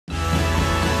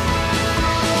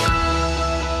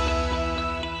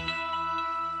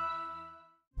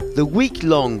The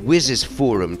week-long WSIS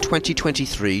Forum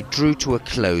 2023 drew to a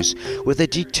close with a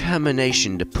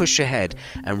determination to push ahead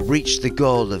and reach the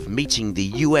goal of meeting the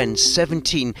UN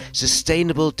 17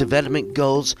 Sustainable Development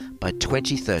Goals by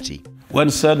 2030.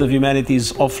 1/3 of humanity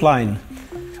is offline.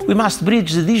 We must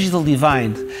bridge the digital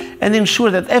divide and ensure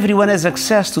that everyone has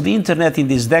access to the internet in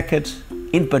this decade,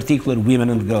 in particular women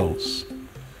and girls.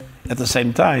 At the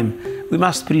same time, we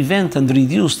must prevent and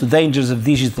reduce the dangers of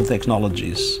digital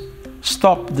technologies,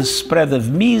 stop the spread of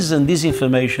mis- and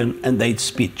disinformation and hate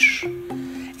speech,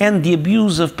 and the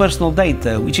abuse of personal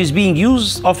data, which is being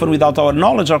used, often without our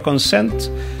knowledge or consent,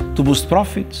 to boost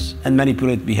profits and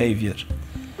manipulate behavior,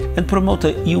 and promote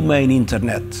a humane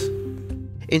internet.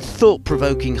 In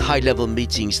thought-provoking high-level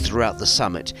meetings throughout the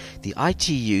summit, the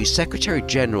ITU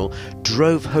Secretary-General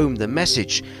drove home the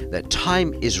message that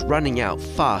time is running out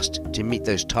fast to meet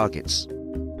those targets.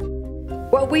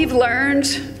 What we've learned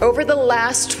over the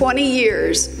last 20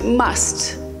 years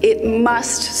must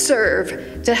serve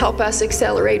to help us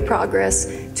accelerate progress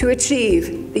to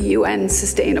achieve the UN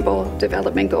Sustainable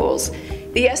Development Goals.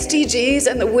 The SDGs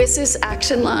and the WSIS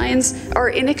action lines are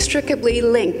inextricably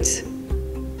linked,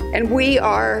 and we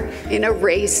are in a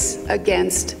race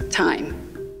against time.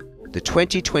 The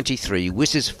 2023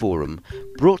 WSIS Forum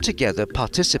brought together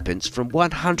participants from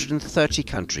 130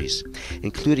 countries,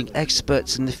 including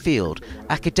experts in the field,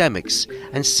 academics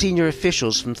and senior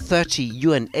officials from 30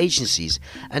 UN agencies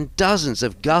and dozens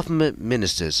of government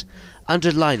ministers,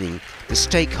 underlining the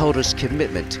stakeholders'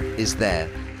 commitment is there.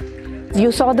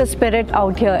 You saw the spirit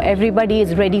out here. Everybody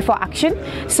is ready for action.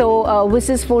 So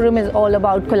WSIS Forum is all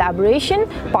about collaboration,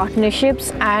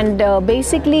 partnerships, and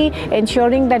basically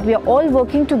ensuring that we are all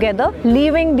working together,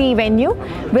 leaving the venue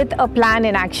with a plan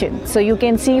in action. So you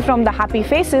can see from the happy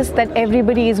faces that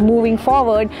everybody is moving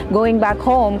forward, going back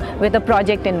home with a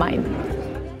project in mind.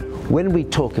 When we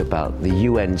talk about the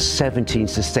UN 17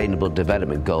 Sustainable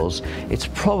Development Goals, it's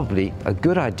probably a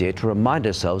good idea to remind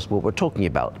ourselves what we're talking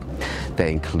about.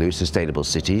 They include sustainable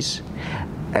cities,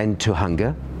 end to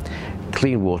hunger,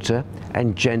 clean water,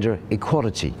 and gender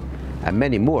equality, and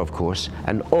many more, of course,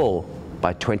 and all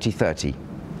by 2030.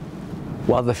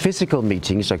 While the physical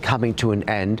meetings are coming to an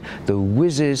end, the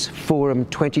WSIS Forum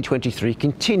 2023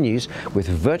 continues with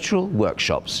virtual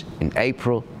workshops in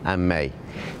April and May.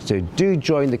 So do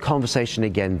join the conversation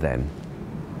again then.